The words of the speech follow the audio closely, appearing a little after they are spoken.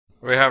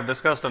We have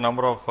discussed a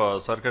number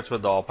of circuits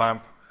with the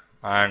op-amp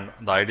and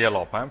the ideal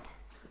op-amp.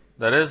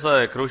 There is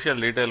a crucial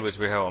detail which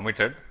we have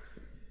omitted.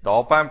 The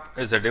op-amp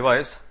is a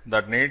device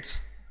that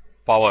needs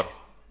power.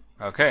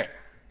 Okay.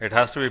 It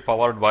has to be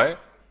powered by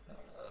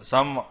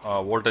some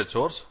voltage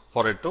source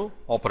for it to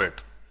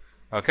operate.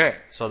 Okay.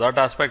 So, that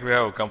aspect we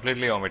have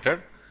completely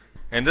omitted.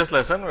 In this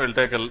lesson, we will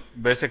take a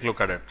basic look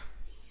at it.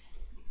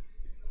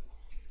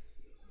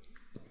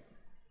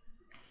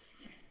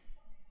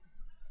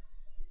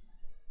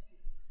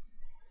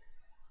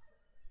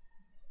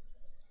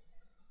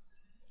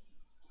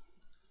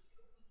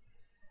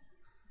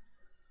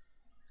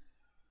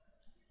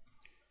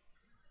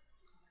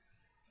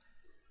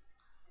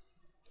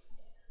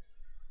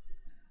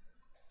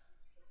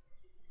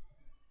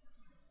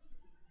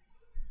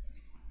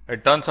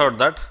 It turns out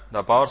that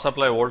the power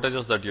supply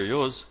voltages that you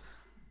use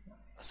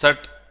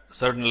set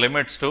certain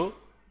limits to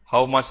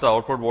how much the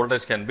output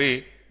voltage can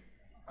be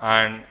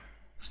and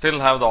still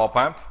have the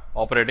op-amp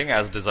operating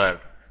as desired.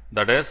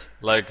 That is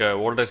like a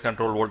voltage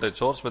controlled voltage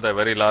source with a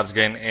very large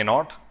gain A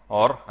naught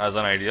or as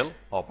an ideal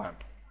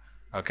op-amp.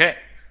 Okay.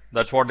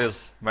 That is what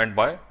is meant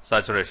by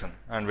saturation,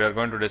 and we are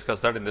going to discuss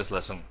that in this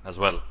lesson as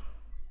well.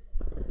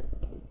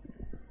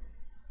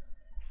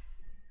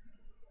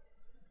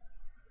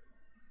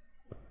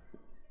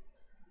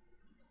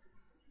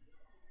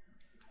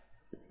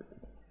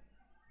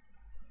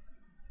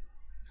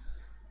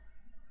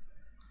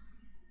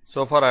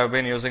 So far, I have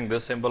been using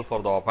this symbol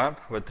for the op-amp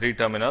with 3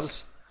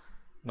 terminals,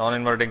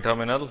 non-inverting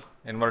terminal,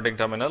 inverting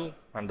terminal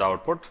and the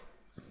output.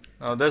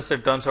 Now, this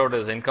it turns out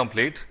is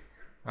incomplete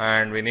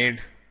and we need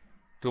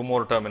 2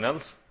 more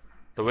terminals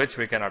to which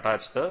we can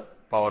attach the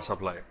power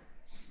supply.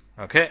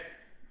 Okay.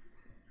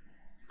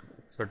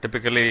 So,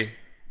 typically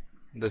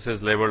this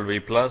is labeled V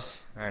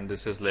plus and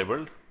this is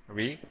labeled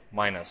V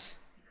minus.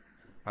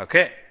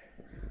 Okay.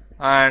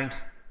 And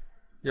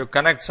you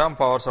connect some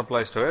power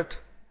supplies to it.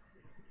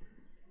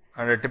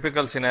 And a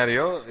typical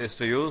scenario is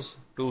to use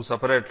 2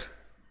 separate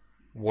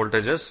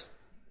voltages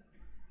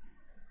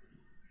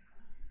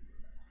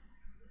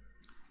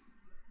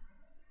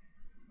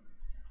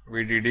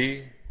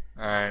VDD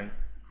and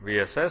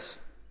VSS,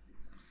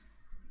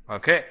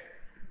 okay,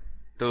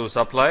 to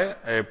supply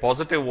a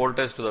positive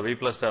voltage to the V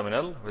plus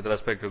terminal with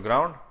respect to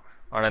ground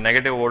and a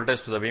negative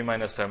voltage to the V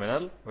minus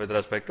terminal with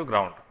respect to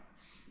ground.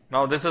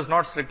 Now, this is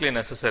not strictly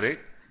necessary.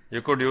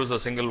 You could use a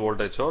single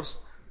voltage source,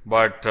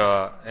 but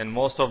in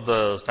most of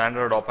the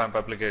standard op-amp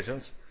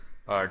applications,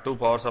 2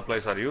 power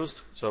supplies are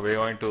used. So, we are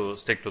going to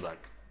stick to that.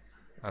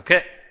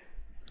 Okay.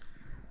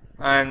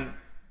 And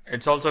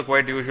it is also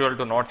quite usual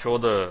to not show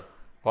the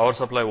power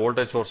supply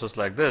voltage sources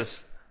like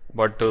this,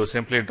 but to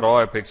simply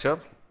draw a picture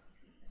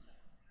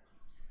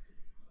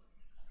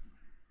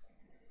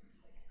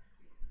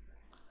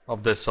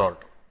of this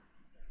sort.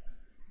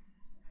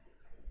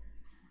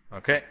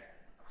 Okay.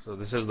 So,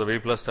 this is the V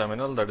plus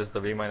terminal, that is the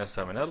V minus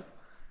terminal,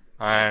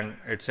 and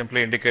it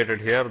simply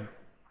indicated here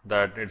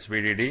that it is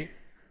VDD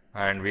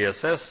and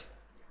VSS.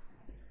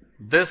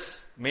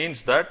 This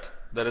means that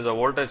there is a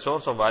voltage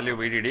source of value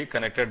VDD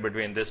connected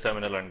between this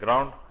terminal and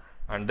ground,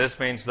 and this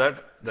means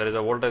that there is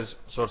a voltage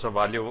source of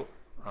value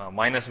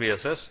minus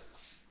VSS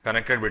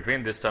connected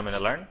between this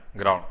terminal and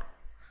ground.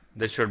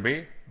 This should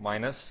be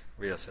minus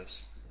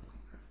VSS.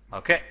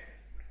 Okay.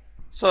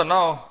 So,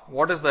 now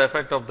what is the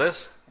effect of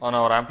this on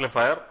our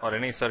amplifier or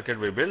any circuit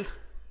we build?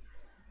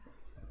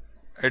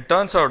 It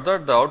turns out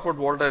that the output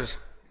voltage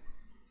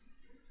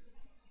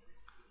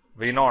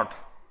V naught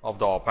of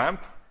the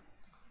op-amp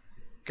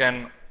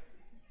can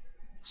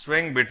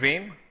swing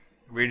between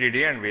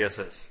VDD and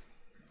VSS.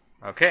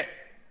 Okay.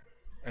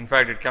 In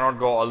fact, it cannot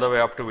go all the way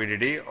up to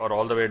VDD or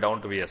all the way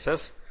down to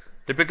VSS.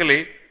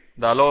 Typically,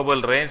 the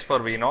allowable range for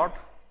V naught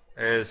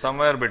is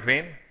somewhere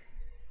between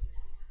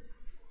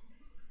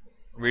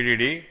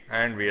VDD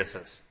and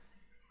VSS.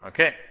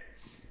 Okay.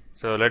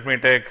 So, let me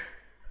take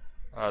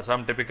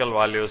some typical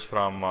values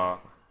from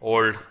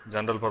old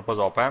general purpose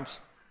op-amps.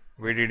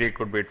 VDD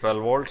could be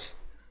 12 volts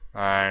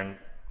and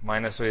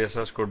minus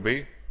VSS could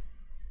be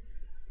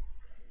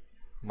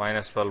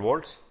minus 12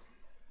 volts.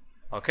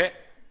 Okay.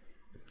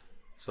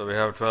 So, we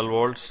have 12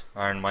 volts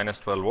and minus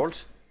 12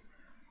 volts.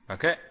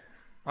 Okay.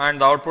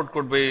 And the output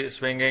could be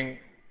swinging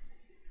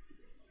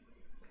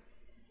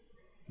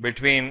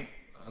between,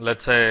 let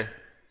us say,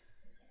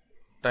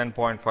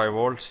 10.5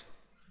 volts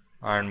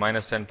and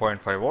minus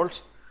 10.5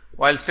 volts,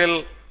 while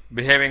still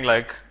behaving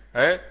like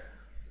a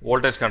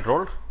voltage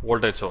controlled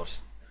voltage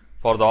source.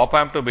 For the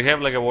op-amp to behave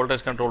like a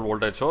voltage controlled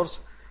voltage source,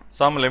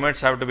 some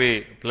limits have to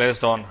be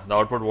placed on the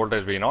output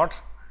voltage V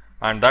naught,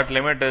 and that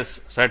limit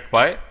is set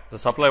by the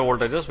supply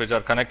voltages which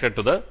are connected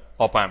to the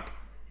op-amp.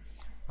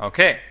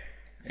 Okay.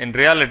 In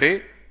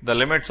reality, the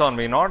limits on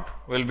V naught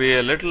will be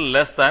a little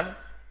less than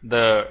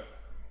the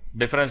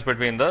difference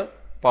between the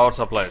power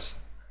supplies.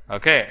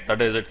 Okay.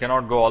 That is, it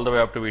cannot go all the way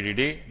up to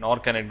VDD, nor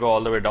can it go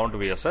all the way down to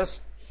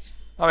VSS.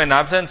 Now, in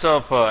absence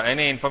of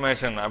any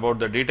information about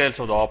the details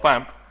of the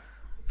op-amp,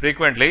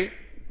 frequently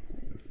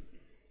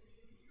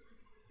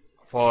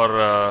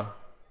for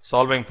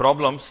solving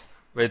problems,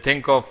 we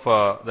think of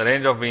the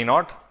range of V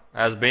naught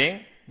as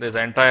being this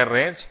entire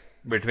range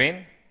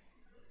between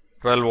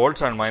 12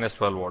 volts and minus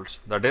 12 volts,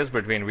 that is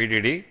between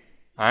VDD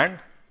and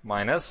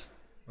minus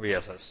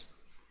VSS.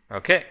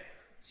 Okay.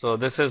 So,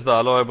 this is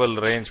the allowable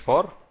range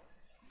for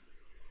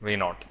V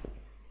naught.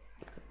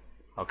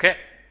 Okay.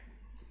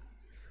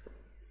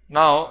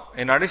 Now,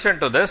 in addition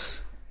to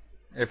this,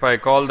 if I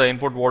call the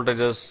input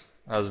voltages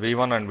as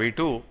V1 and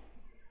V2,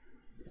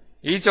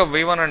 each of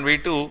V1 and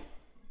V2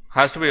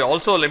 has to be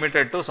also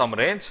limited to some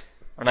range,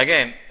 and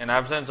again in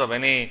absence of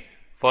any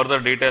further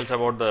details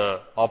about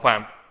the op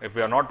amp, if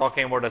we are not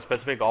talking about a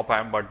specific op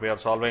amp, but we are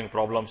solving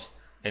problems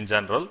in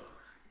general,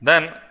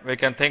 then we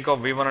can think of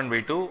V1 and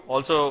V2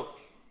 also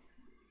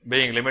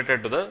being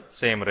limited to the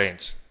same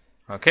range.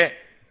 Okay.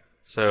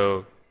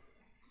 So,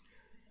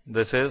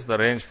 this is the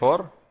range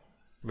for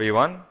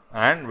V1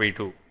 and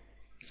V2.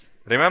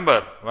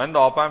 Remember, when the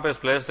op amp is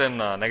placed in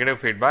negative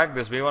feedback,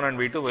 this V1 and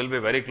V2 will be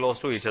very close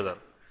to each other.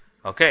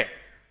 Okay.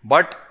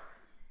 But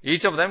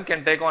each of them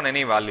can take on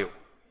any value,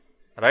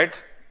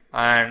 right,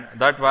 and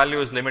that value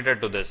is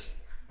limited to this.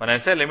 When I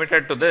say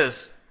limited to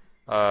this,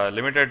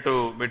 limited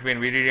to between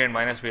VDD and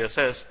minus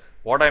VSS,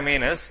 what I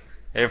mean is,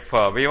 if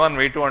V1,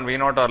 V2 and V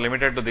naught are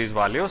limited to these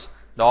values,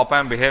 the op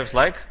amp behaves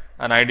like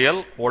an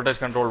ideal voltage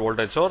controlled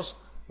voltage source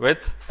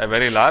with a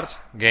very large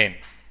gain.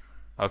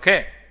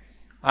 Okay.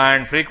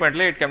 And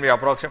frequently it can be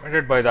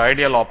approximated by the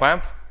ideal op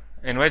amp,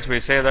 in which we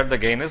say that the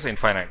gain is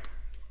infinite.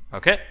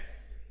 Okay.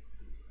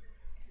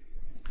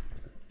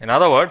 In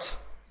other words,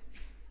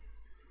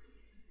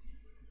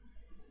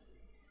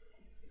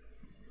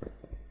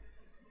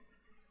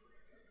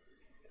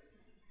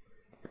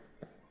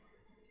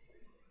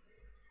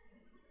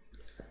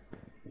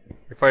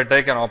 if I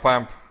take an op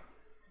amp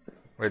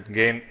with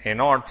gain A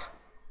naught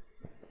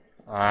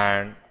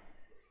and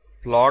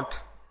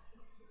plot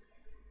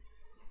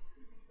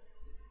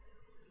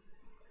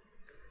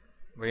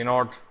V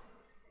naught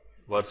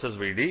versus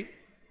VD,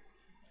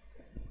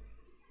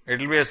 it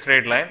will be a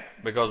straight line,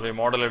 because we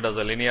model it as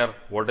a linear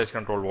voltage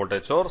controlled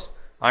voltage source,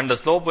 and the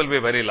slope will be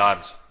very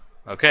large.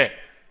 Okay.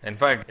 In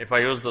fact, if I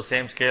use the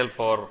same scale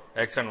for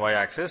x and y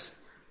axis,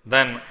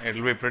 then it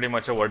will be pretty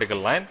much a vertical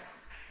line,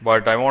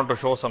 but I want to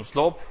show some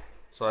slope.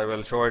 So, I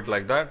will show it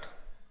like that.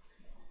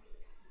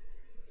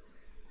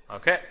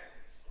 Okay.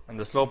 And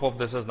the slope of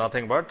this is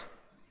nothing but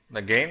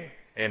the gain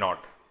A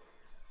naught.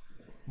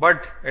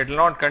 But it will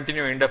not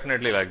continue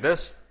indefinitely like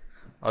this,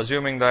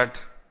 assuming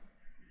that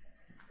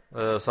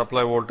the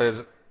supply voltage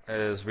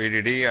is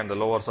VDD and the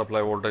lower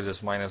supply voltage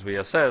is minus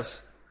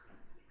VSS.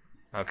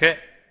 Okay.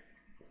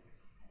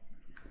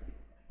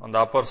 On the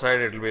upper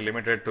side, it will be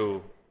limited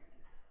to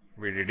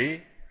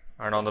VDD,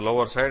 and on the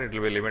lower side, it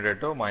will be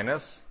limited to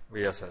minus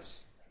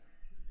VSS.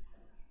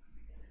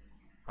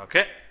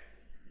 Okay.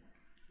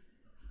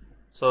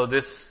 So,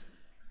 this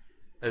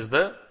is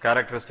the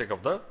characteristic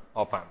of the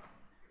op amp.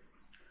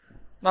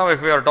 Now,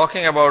 if we are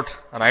talking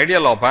about an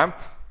ideal op amp,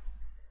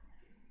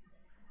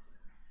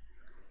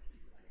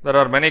 there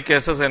are many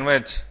cases in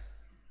which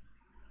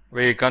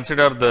we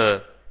consider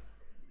the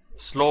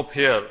slope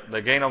here,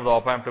 the gain of the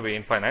op amp, to be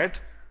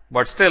infinite,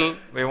 but still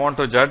we want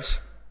to judge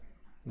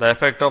the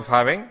effect of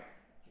having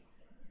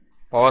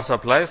power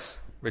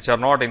supplies which are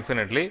not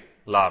infinitely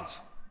large.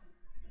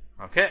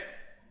 Okay.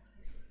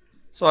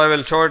 So, I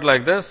will show it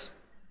like this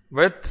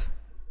with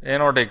A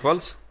naught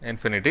equals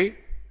infinity.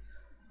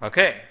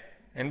 Okay.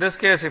 In this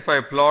case, if I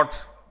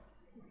plot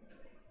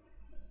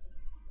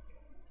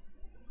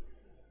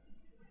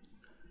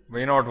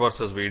V naught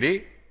versus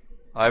VD,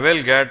 I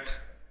will get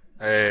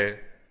a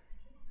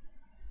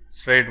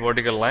straight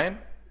vertical line,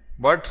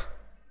 but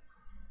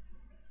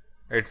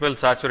it will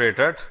saturate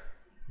at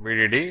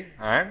VDD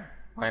and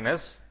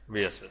minus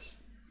VSS.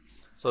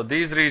 So,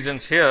 these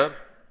regions here,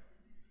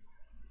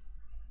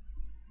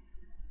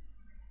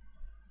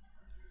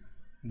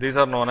 these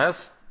are known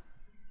as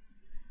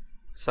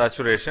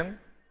saturation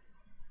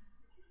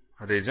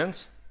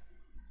regions.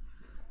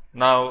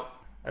 Now,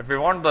 if we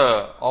want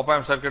the op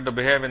amp circuit to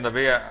behave in the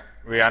way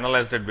we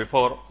analyzed it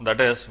before, that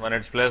is, when it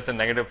is placed in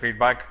negative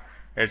feedback,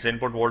 its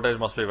input voltage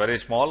must be very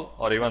small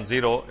or even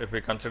 0 if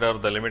we consider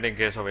the limiting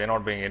case of A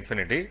naught being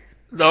infinity.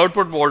 The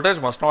output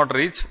voltage must not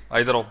reach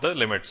either of the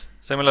limits.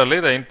 Similarly,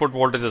 the input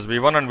voltages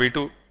V1 and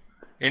V2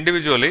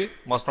 individually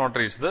must not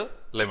reach the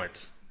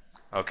limits.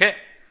 Okay.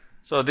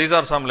 So, these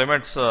are some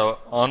limits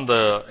on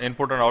the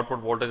input and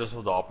output voltages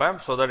of the op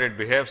amp, so that it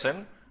behaves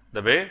in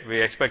the way we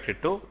expect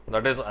it to,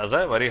 that is as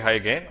a very high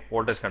gain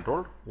voltage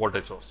controlled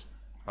voltage source.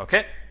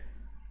 Okay.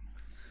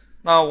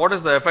 Now, what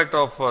is the effect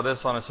of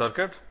this on a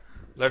circuit?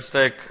 Let us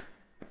take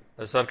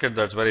a circuit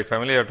that is very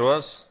familiar to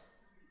us.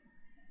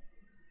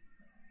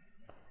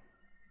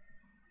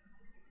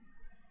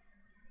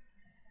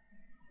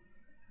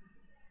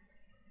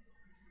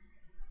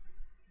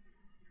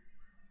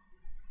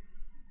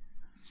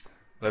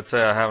 Let us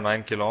say I have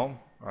 9 kilo ohm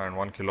and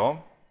 1 kilo ohm.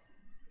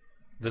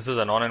 This is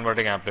a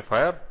non-inverting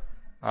amplifier,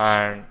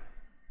 and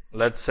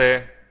let us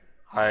say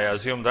I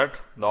assume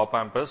that the op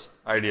amp is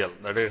ideal,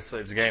 that is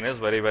its gain is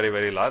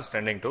very large,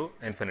 tending to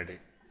infinity.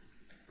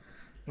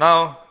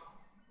 Now,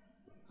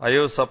 I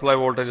use supply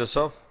voltages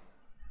of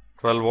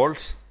 12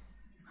 volts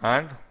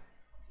and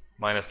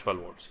minus 12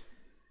 volts.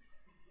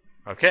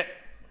 Okay.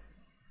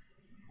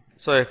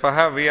 So, if I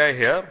have Vi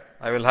here,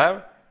 I will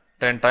have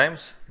 10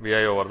 times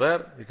Vi over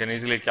there. You can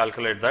easily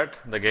calculate that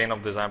the gain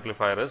of this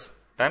amplifier is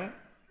 10.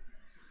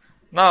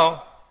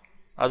 Now,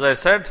 as I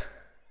said,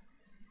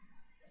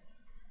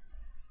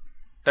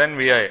 10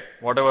 Vi,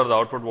 whatever the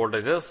output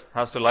voltage is,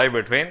 has to lie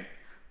between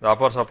the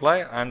upper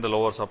supply and the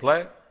lower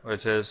supply,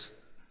 which is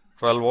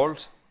 12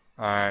 volts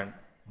and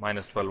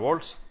minus 12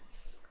 volts.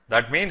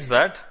 That means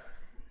that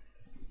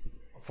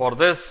for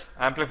this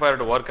amplifier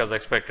to work as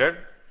expected,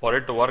 for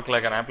it to work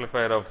like an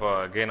amplifier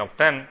of gain of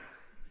 10,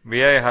 Vi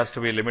has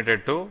to be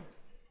limited to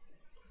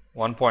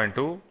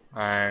 1.2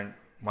 and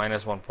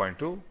minus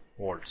 1.2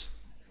 volts.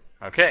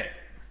 Okay.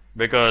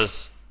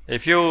 Because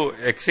if you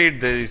exceed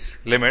these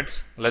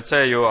limits, let us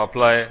say you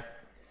apply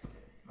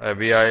a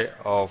Vi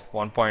of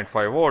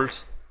 1.5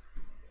 volts,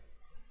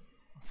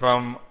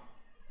 from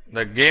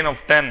the gain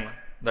of 10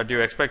 that you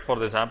expect for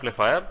this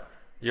amplifier,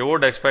 you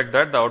would expect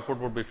that the output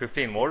would be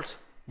 15 volts,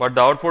 but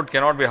the output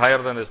cannot be higher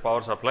than this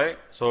power supply.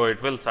 So,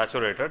 it will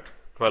saturate at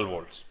 12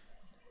 volts.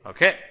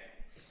 Okay.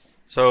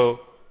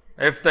 So,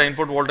 if the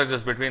input voltage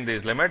is between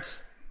these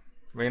limits,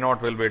 V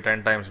naught will be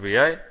 10 times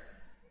Vi,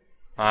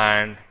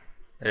 and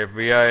if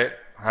Vi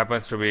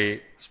happens to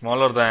be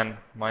smaller than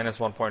minus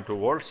 1.2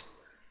 volts,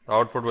 the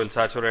output will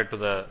saturate to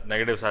the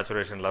negative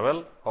saturation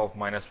level of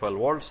minus 12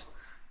 volts,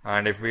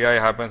 and if Vi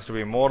happens to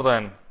be more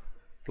than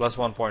plus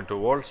 1.2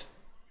 volts,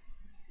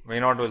 V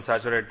naught will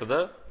saturate to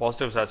the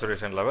positive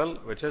saturation level,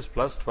 which is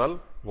plus 12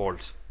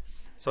 volts.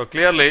 So,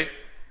 clearly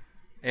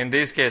in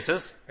these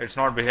cases it is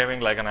not behaving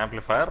like an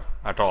amplifier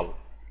at all.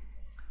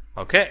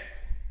 Okay.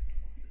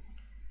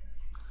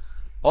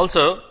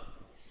 Also,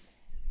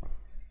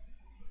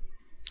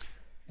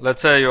 let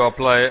us say you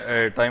apply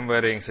a time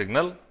varying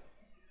signal.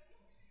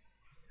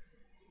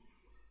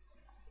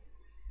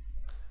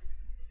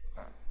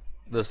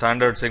 The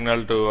standard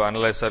signal to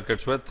analyze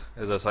circuits with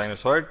is a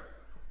sinusoid,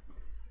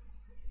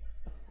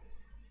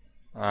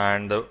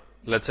 and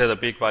let us say the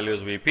peak value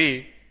is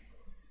Vp.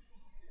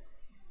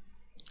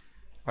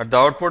 At the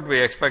output,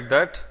 we expect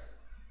that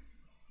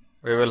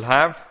we will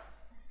have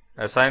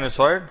a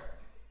sinusoid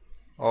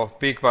of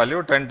peak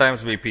value 10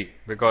 times Vp,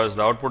 because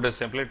the output is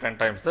simply 10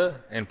 times the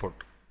input.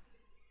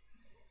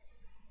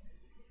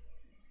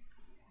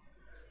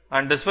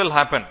 And this will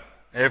happen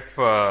if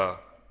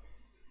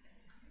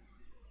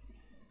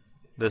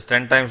this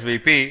 10 times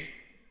Vp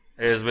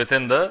is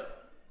within the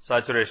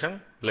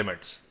saturation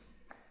limits.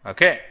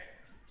 Okay.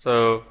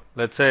 So,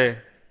 let us say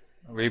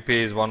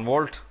Vp is 1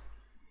 volt,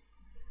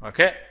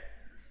 okay.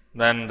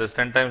 Then this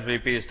 10 times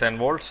Vp is 10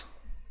 volts,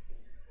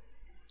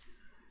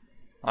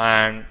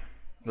 and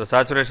the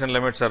saturation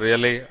limits are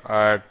really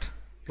at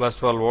plus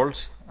 12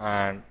 volts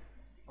and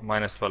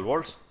minus 12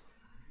 volts.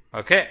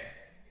 Okay.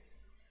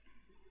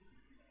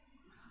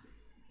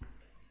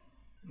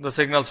 The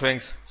signal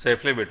swings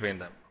safely between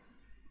them,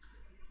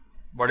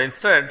 but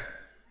instead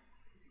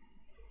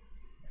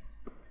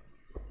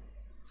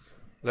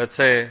let us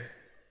say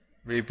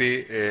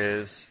Vp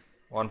is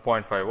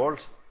 1.5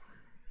 volts,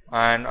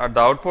 and at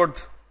the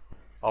output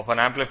of an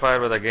amplifier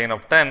with a gain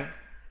of 10,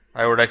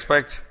 I would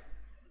expect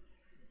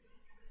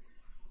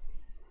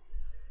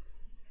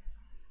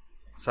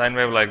sine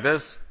wave like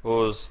this,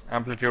 whose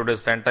amplitude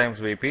is 10 times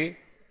Vp,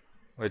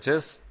 which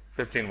is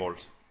 15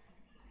 volts.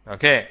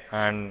 Okay.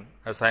 And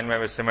a sine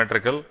wave is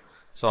symmetrical.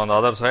 So, on the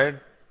other side,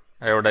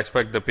 I would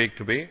expect the peak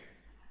to be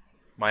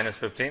minus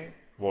 15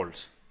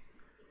 volts.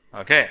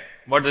 Okay.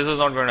 But this is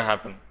not going to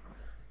happen.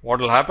 What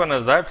will happen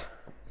is that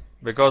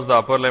because the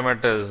upper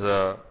limit is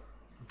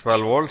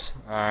 12 volts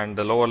and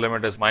the lower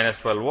limit is minus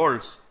 12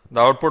 volts, the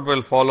output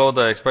will follow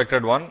the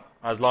expected one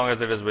as long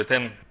as it is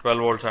within 12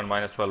 volts and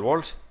minus 12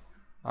 volts,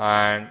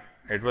 and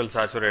it will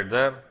saturate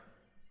there.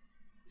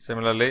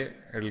 Similarly,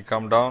 it will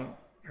come down,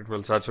 it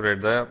will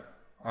saturate there,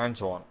 and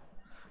so on.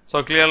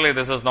 So, clearly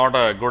this is not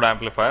a good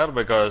amplifier,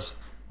 because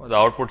the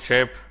output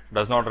shape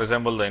does not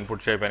resemble the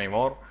input shape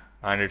anymore,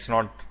 and it is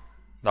not,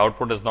 the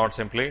output is not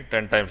simply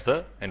 10 times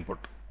the input.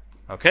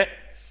 Okay.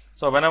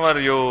 So, whenever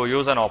you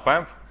use an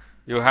op-amp,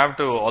 you have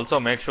to also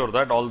make sure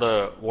that all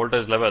the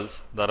voltage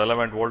levels, the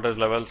relevant voltage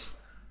levels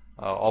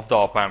of the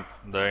op-amp,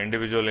 the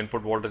individual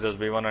input voltages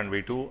V1 and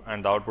V2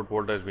 and the output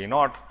voltage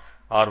V0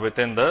 are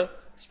within the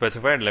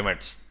specified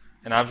limits.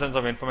 In absence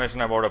of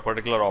information about a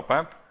particular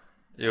op-amp,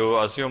 you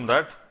assume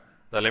that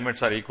the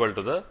limits are equal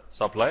to the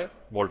supply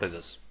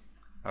voltages.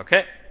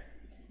 Okay.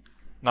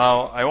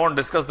 Now, I won't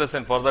discuss this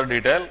in further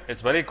detail. It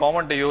is very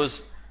common to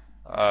use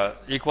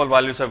equal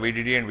values of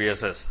VDD and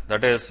VSS,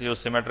 that is, use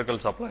symmetrical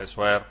supplies,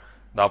 where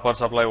the upper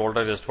supply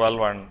voltage is 12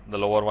 and the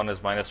lower one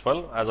is minus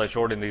 12, as I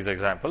showed in these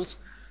examples.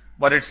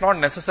 But it is not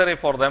necessary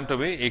for them to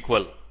be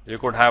equal. You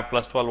could have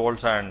plus 12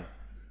 volts and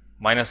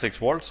minus 6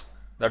 volts.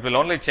 That will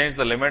only change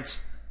the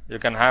limits you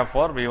can have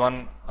for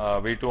V1,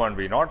 V2 and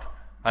V0.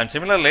 And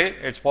similarly,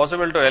 it is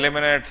possible to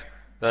eliminate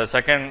the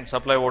second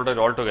supply voltage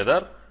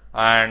altogether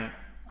and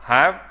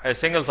have a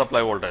single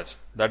supply voltage,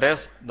 that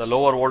is the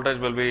lower voltage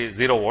will be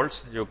 0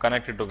 volts, you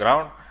connect it to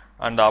ground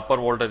and the upper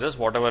voltage is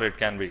whatever it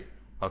can be.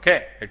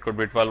 Okay. It could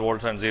be 12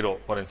 volts and 0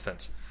 for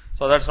instance.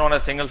 So, that is known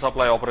as single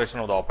supply operation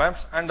of the op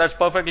amps, and that is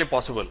perfectly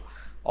possible.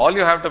 All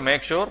you have to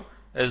make sure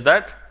is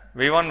that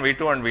V1,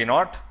 V2 and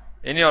V0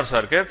 in your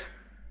circuit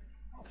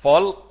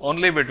fall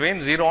only between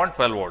 0 and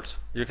 12 volts.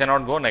 You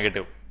cannot go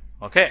negative.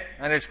 Okay.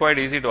 And it is quite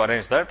easy to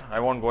arrange that. I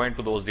will not go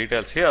into those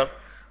details here,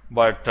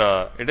 but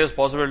it is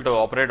possible to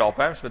operate op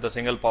amps with a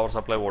single power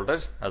supply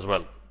voltage as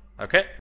well. Okay.